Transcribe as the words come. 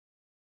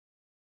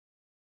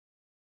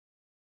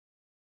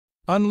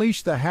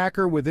Unleash the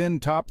hacker within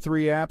top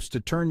 3 apps to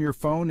turn your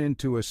phone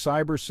into a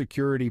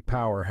cybersecurity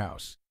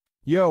powerhouse.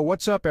 Yo,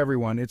 what's up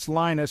everyone? It's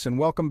Linus and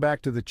welcome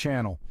back to the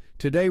channel.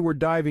 Today we're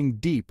diving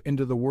deep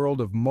into the world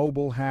of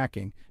mobile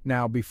hacking.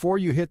 Now, before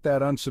you hit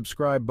that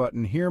unsubscribe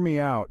button, hear me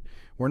out.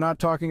 We're not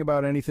talking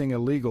about anything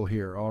illegal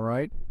here, all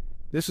right?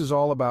 This is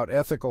all about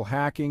ethical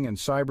hacking and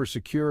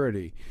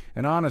cybersecurity.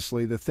 And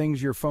honestly, the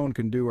things your phone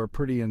can do are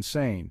pretty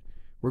insane.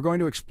 We're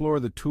going to explore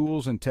the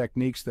tools and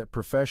techniques that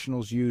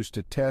professionals use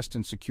to test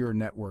and secure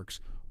networks,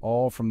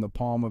 all from the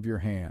palm of your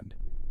hand.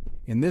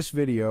 In this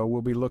video,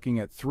 we'll be looking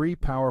at 3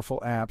 powerful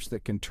apps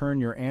that can turn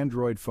your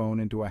Android phone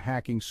into a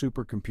hacking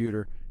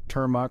supercomputer: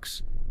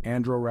 Termux,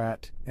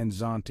 Androrat, and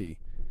Zonti.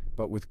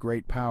 But with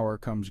great power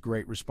comes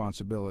great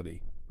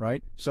responsibility,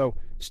 right? So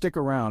stick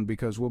around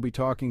because we'll be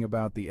talking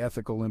about the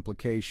ethical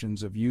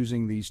implications of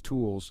using these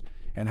tools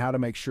and how to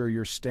make sure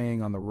you're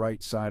staying on the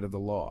right side of the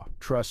law.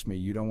 Trust me,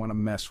 you don't want to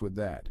mess with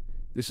that.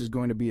 This is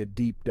going to be a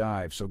deep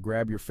dive, so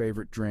grab your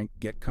favorite drink,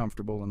 get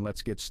comfortable, and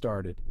let's get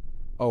started.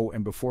 Oh,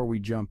 and before we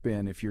jump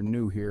in, if you're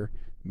new here,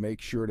 make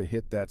sure to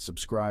hit that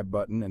subscribe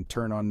button and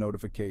turn on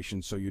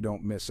notifications so you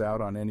don't miss out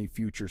on any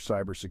future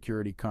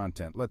cybersecurity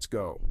content. Let's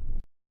go.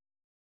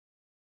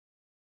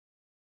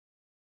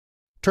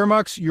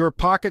 Termux, your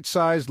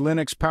pocket-sized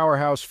Linux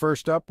powerhouse.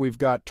 First up, we've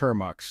got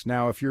Termux.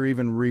 Now, if you're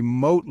even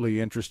remotely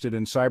interested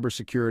in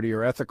cybersecurity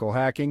or ethical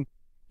hacking,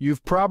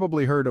 you've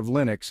probably heard of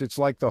Linux. It's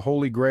like the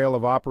holy grail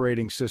of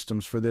operating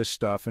systems for this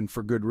stuff, and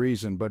for good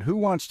reason. But who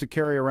wants to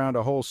carry around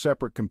a whole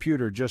separate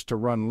computer just to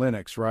run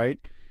Linux, right?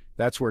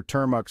 That's where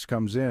Termux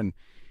comes in.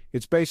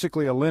 It's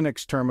basically a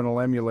Linux terminal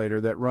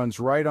emulator that runs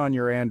right on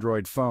your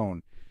Android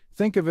phone.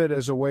 Think of it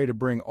as a way to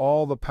bring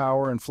all the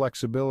power and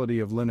flexibility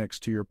of Linux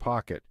to your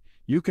pocket.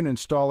 You can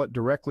install it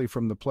directly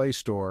from the Play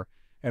Store,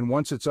 and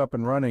once it's up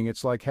and running,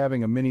 it's like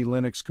having a mini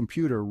Linux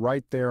computer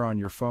right there on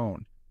your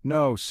phone.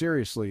 No,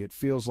 seriously, it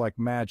feels like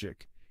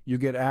magic. You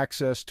get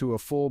access to a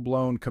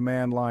full-blown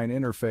command line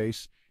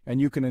interface, and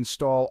you can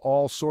install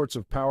all sorts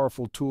of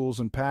powerful tools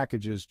and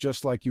packages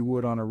just like you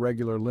would on a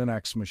regular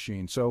Linux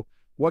machine. So,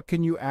 what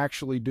can you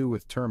actually do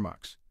with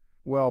Termux?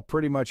 Well,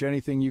 pretty much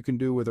anything you can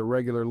do with a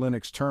regular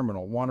Linux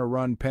terminal. Want to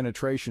run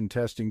penetration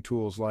testing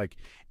tools like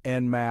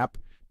Nmap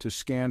to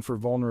scan for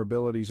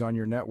vulnerabilities on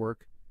your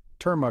network?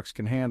 Termux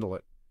can handle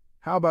it.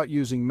 How about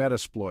using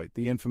Metasploit,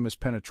 the infamous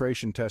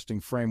penetration testing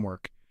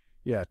framework?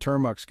 Yeah,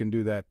 Termux can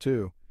do that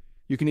too.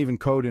 You can even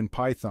code in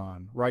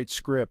Python, write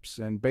scripts,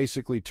 and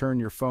basically turn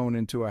your phone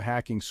into a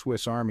hacking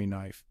Swiss Army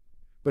knife.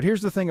 But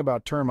here's the thing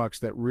about Termux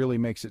that really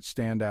makes it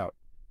stand out.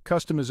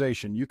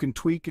 Customization. You can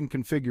tweak and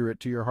configure it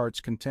to your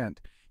heart's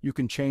content. You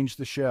can change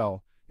the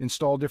shell,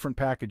 install different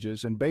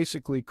packages, and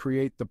basically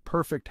create the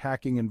perfect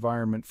hacking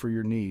environment for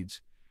your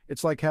needs.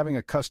 It's like having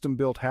a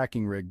custom-built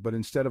hacking rig, but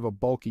instead of a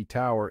bulky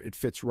tower, it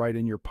fits right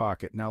in your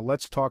pocket. Now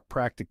let's talk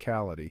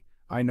practicality.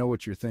 I know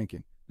what you're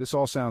thinking. This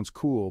all sounds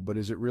cool, but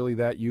is it really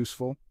that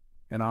useful?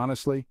 And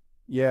honestly,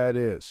 yeah, it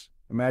is.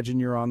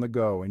 Imagine you're on the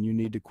go and you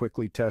need to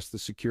quickly test the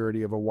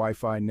security of a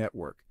Wi-Fi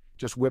network.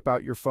 Just whip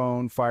out your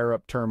phone, fire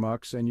up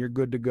Termux, and you're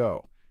good to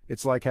go.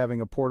 It's like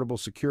having a portable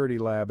security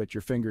lab at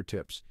your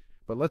fingertips.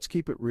 But let's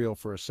keep it real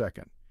for a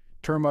second.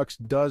 Termux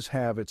does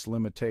have its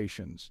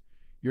limitations.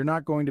 You're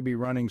not going to be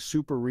running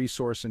super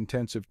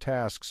resource-intensive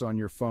tasks on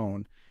your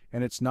phone,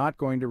 and it's not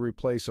going to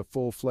replace a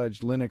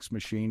full-fledged Linux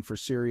machine for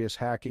serious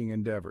hacking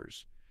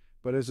endeavors.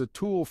 But as a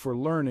tool for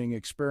learning,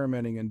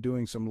 experimenting, and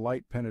doing some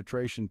light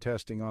penetration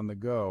testing on the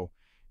go,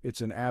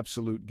 it's an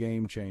absolute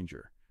game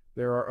changer.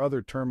 There are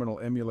other terminal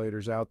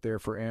emulators out there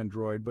for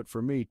Android, but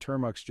for me,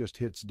 Termux just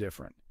hits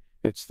different.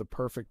 It's the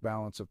perfect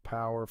balance of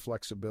power,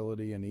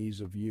 flexibility, and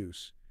ease of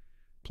use.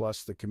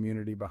 Plus, the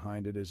community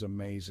behind it is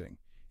amazing.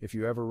 If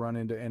you ever run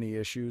into any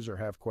issues or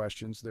have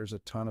questions, there's a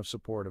ton of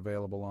support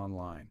available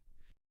online.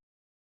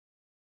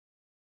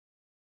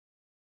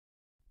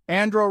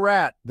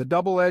 Androrat, the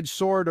double-edged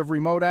sword of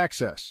remote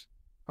access.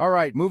 All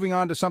right, moving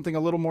on to something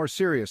a little more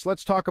serious.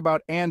 Let's talk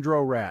about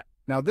Androrat.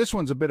 Now, this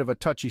one's a bit of a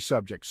touchy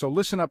subject, so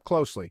listen up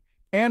closely.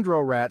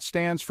 Androrat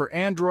stands for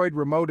Android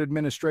Remote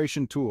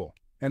Administration Tool,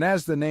 and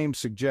as the name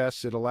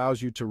suggests, it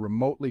allows you to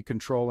remotely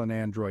control an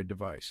Android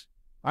device.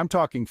 I'm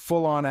talking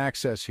full-on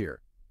access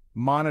here.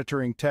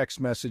 Monitoring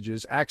text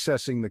messages,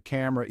 accessing the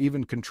camera,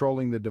 even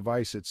controlling the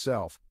device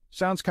itself.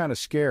 Sounds kind of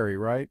scary,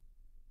 right?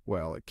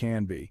 Well, it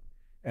can be.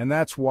 And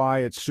that's why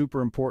it's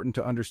super important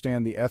to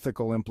understand the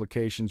ethical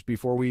implications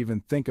before we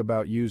even think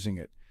about using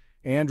it.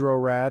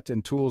 Androrat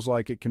and tools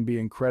like it can be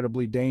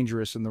incredibly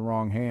dangerous in the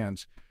wrong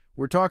hands.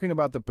 We're talking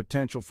about the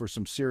potential for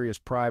some serious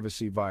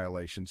privacy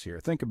violations here.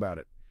 Think about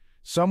it.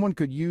 Someone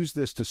could use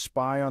this to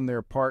spy on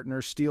their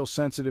partner, steal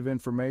sensitive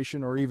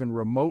information, or even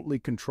remotely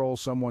control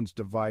someone's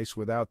device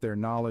without their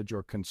knowledge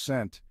or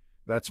consent.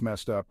 That's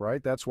messed up,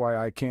 right? That's why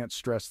I can't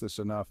stress this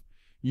enough.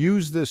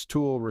 Use this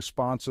tool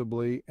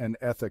responsibly and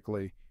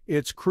ethically.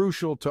 It's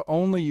crucial to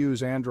only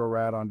use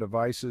Androrat on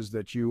devices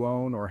that you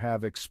own or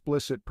have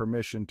explicit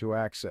permission to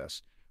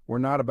access. We're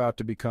not about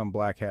to become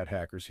black hat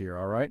hackers here,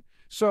 all right?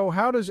 So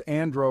how does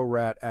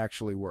Androrat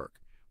actually work?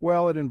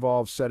 Well, it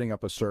involves setting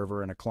up a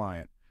server and a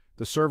client.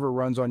 The server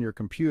runs on your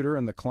computer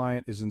and the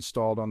client is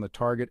installed on the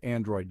target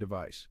Android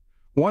device.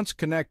 Once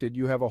connected,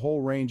 you have a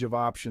whole range of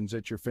options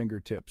at your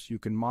fingertips. You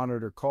can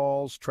monitor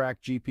calls,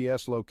 track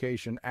GPS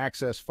location,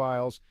 access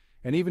files,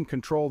 and even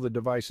control the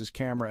device's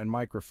camera and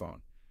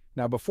microphone.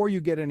 Now, before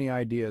you get any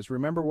ideas,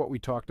 remember what we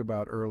talked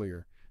about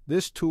earlier.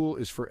 This tool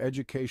is for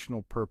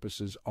educational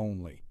purposes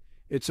only.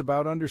 It's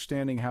about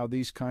understanding how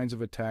these kinds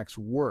of attacks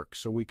work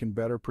so we can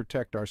better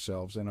protect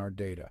ourselves and our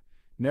data.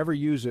 Never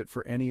use it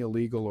for any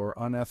illegal or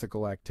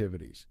unethical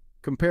activities.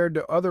 Compared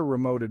to other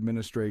remote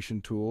administration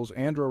tools,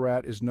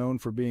 AndroRat is known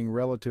for being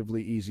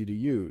relatively easy to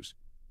use,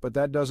 but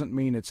that doesn't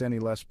mean it's any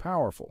less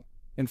powerful.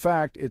 In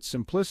fact, its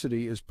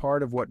simplicity is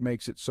part of what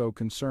makes it so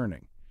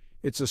concerning.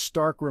 It's a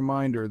stark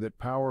reminder that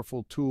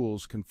powerful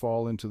tools can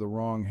fall into the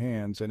wrong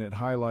hands, and it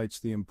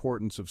highlights the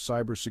importance of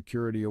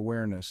cybersecurity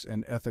awareness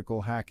and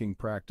ethical hacking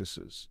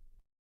practices.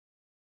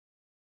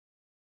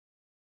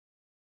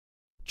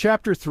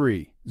 Chapter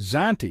 3.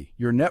 Zanti,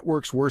 your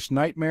network's worst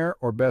nightmare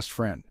or best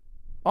friend.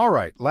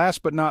 Alright,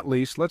 last but not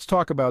least, let's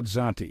talk about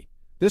Zanti.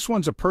 This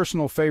one's a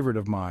personal favorite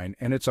of mine,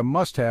 and it's a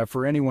must-have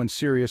for anyone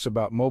serious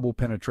about mobile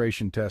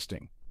penetration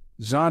testing.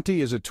 Zanti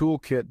is a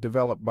toolkit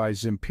developed by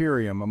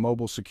Zimperium, a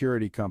mobile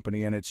security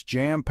company, and it's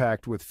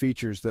jam-packed with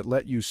features that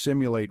let you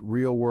simulate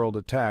real-world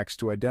attacks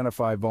to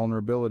identify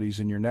vulnerabilities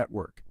in your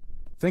network.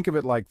 Think of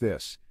it like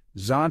this.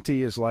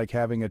 Zanti is like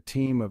having a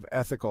team of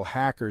ethical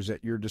hackers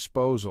at your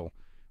disposal,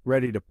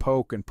 ready to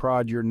poke and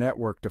prod your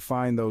network to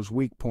find those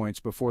weak points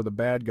before the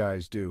bad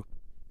guys do.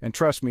 And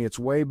trust me, it's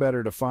way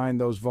better to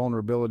find those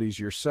vulnerabilities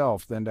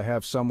yourself than to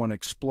have someone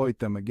exploit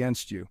them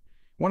against you.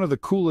 One of the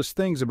coolest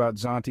things about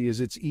Zanti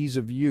is its ease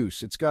of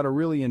use. It's got a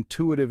really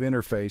intuitive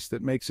interface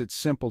that makes it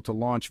simple to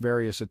launch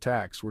various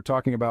attacks. We're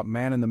talking about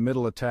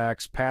man-in-the-middle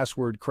attacks,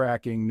 password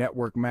cracking,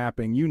 network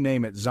mapping, you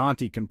name it,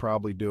 Zanti can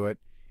probably do it.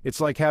 It's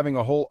like having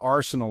a whole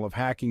arsenal of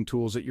hacking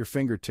tools at your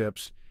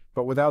fingertips,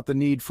 but without the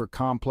need for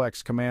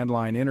complex command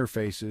line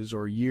interfaces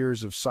or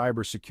years of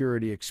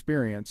cybersecurity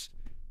experience.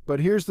 But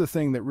here's the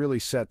thing that really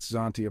sets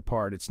Zanti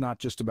apart. It's not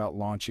just about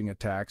launching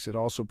attacks. It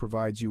also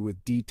provides you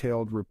with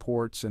detailed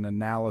reports and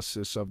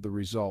analysis of the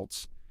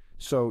results.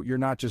 So you're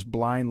not just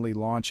blindly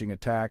launching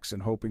attacks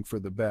and hoping for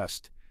the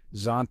best.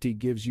 Zanti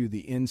gives you the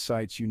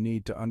insights you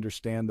need to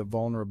understand the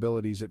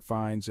vulnerabilities it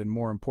finds and,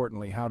 more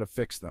importantly, how to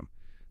fix them.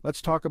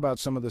 Let's talk about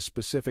some of the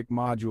specific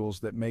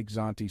modules that make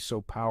Zanti so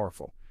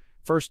powerful.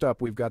 First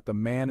up, we've got the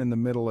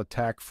man-in-the-middle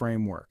attack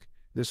framework.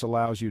 This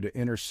allows you to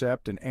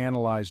intercept and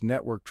analyze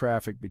network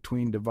traffic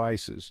between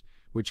devices,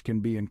 which can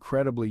be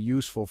incredibly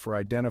useful for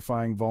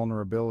identifying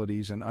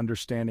vulnerabilities and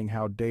understanding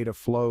how data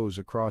flows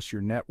across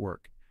your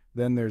network.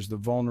 Then there's the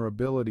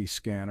vulnerability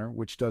scanner,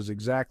 which does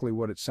exactly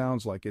what it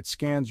sounds like. It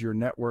scans your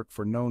network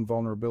for known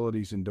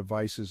vulnerabilities in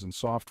devices and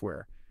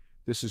software.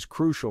 This is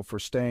crucial for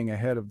staying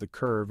ahead of the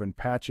curve and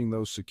patching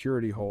those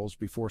security holes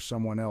before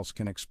someone else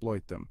can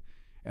exploit them.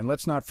 And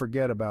let's not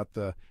forget about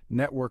the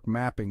network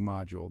mapping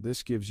module.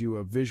 This gives you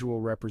a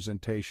visual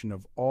representation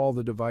of all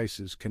the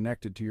devices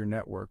connected to your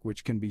network,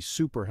 which can be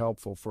super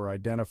helpful for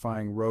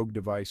identifying rogue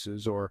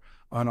devices or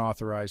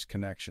unauthorized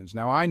connections.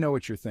 Now, I know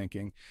what you're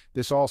thinking.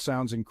 This all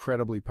sounds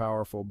incredibly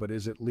powerful, but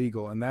is it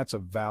legal? And that's a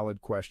valid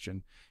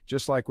question.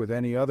 Just like with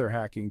any other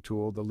hacking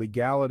tool, the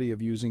legality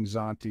of using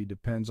Zanti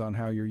depends on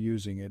how you're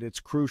using it. It's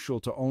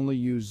crucial to only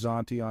use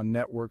Zanti on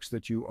networks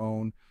that you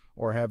own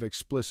or have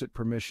explicit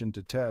permission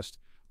to test.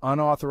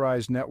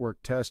 Unauthorized network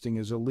testing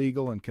is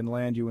illegal and can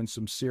land you in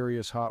some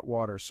serious hot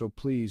water, so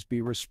please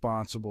be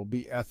responsible,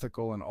 be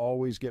ethical, and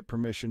always get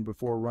permission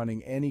before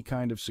running any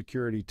kind of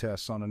security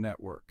tests on a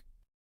network.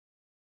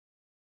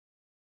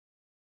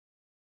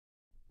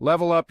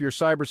 Level up your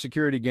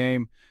cybersecurity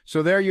game.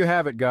 So there you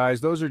have it, guys.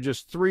 Those are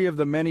just 3 of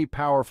the many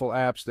powerful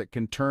apps that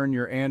can turn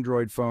your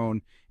Android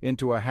phone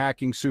into a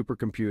hacking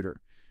supercomputer.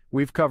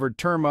 We've covered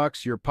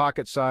Termux, your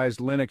pocket-sized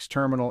Linux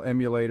terminal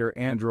emulator,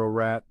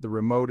 AndroRat, the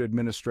remote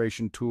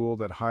administration tool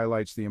that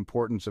highlights the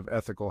importance of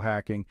ethical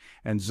hacking,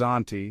 and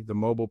Zanti, the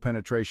mobile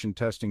penetration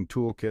testing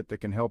toolkit that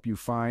can help you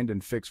find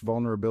and fix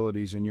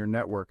vulnerabilities in your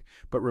network.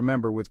 But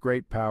remember, with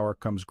great power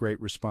comes great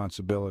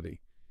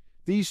responsibility.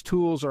 These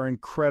tools are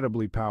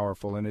incredibly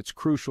powerful, and it's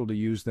crucial to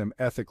use them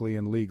ethically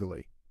and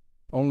legally.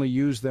 Only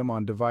use them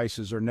on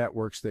devices or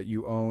networks that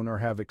you own or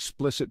have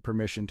explicit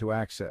permission to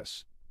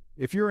access.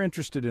 If you're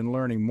interested in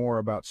learning more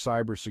about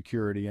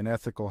cybersecurity and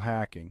ethical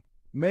hacking,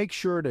 make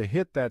sure to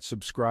hit that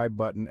subscribe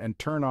button and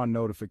turn on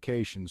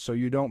notifications so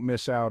you don't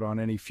miss out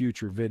on any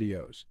future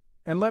videos.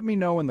 And let me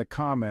know in the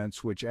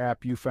comments which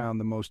app you found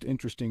the most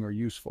interesting or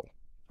useful.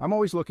 I'm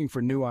always looking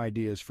for new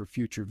ideas for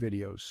future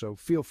videos, so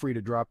feel free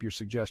to drop your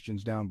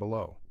suggestions down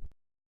below.